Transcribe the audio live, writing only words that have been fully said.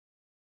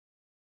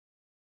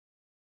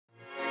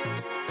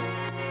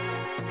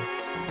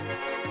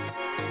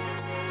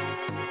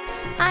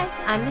Hi,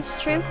 I'm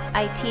Miss Trieu.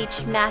 I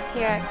teach math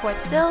here at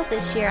Quartz.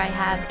 This year I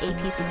have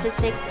AP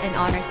Statistics and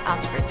Honors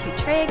Algebra 2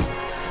 Trig.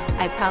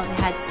 I probably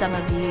had some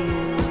of you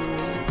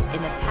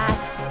in the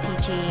past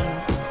teaching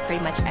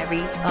pretty much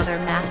every other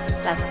math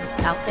that's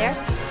out there.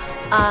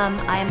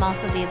 I am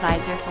also the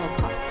advisor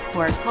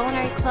for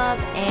Culinary Club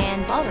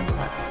and Ballroom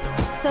Club.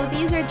 So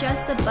these are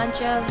just a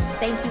bunch of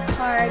thank you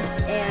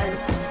cards and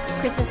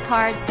Christmas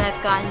cards that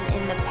I've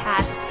gotten in the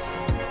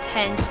past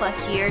 10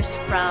 plus years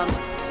from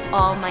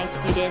all my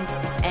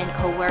students and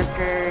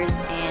co-workers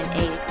and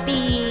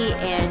ASB,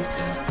 and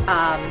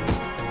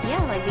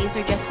yeah, like these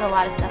are just a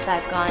lot of stuff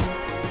that I've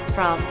gotten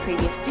from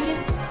previous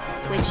students,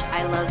 which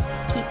I love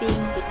keeping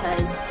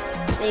because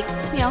they,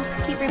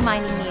 keep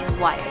reminding me of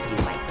why I do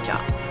my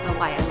job or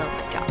why I love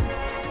my job.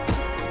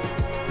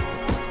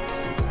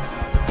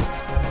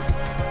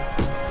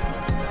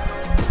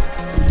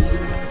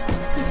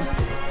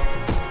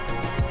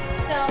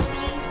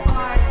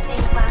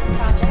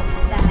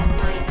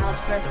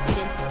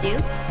 Students do.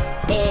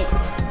 It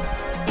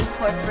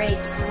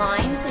incorporates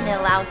lines and it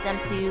allows them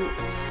to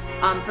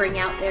bring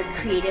out their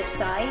creative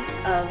side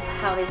of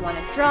how they want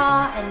to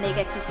draw, and they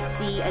get to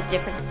see a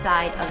different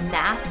side of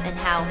math and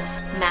how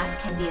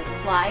math can be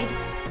applied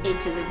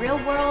into the real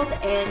world,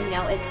 and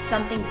it's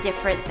something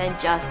different than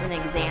just an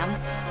exam.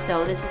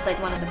 So this is like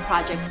one of the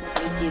projects that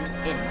they do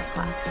in my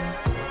class.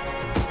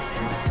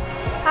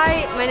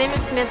 Hi, my name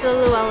is Samantha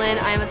Llewellyn.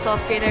 I am a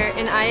 12th grader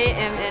and I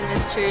am in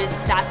Miss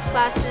Trieu's stats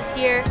class this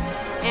year.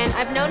 And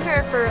I've known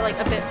her for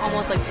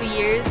almost 2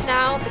 years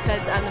now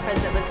because I'm the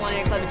president of the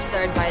Culinary Club and she's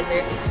our advisor.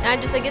 And I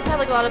just get to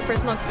have a lot of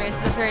personal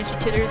experiences with her, and she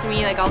tutors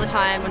me all the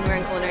time when we're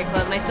in Culinary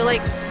Club. And I feel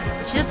like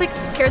she just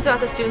cares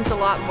about the students a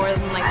lot more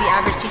than the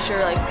average teacher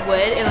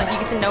would, and you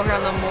get to know her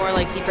on a more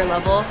deeper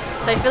level.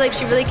 So I feel like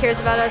she really cares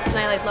about us, and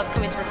I love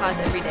coming to her class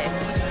every day.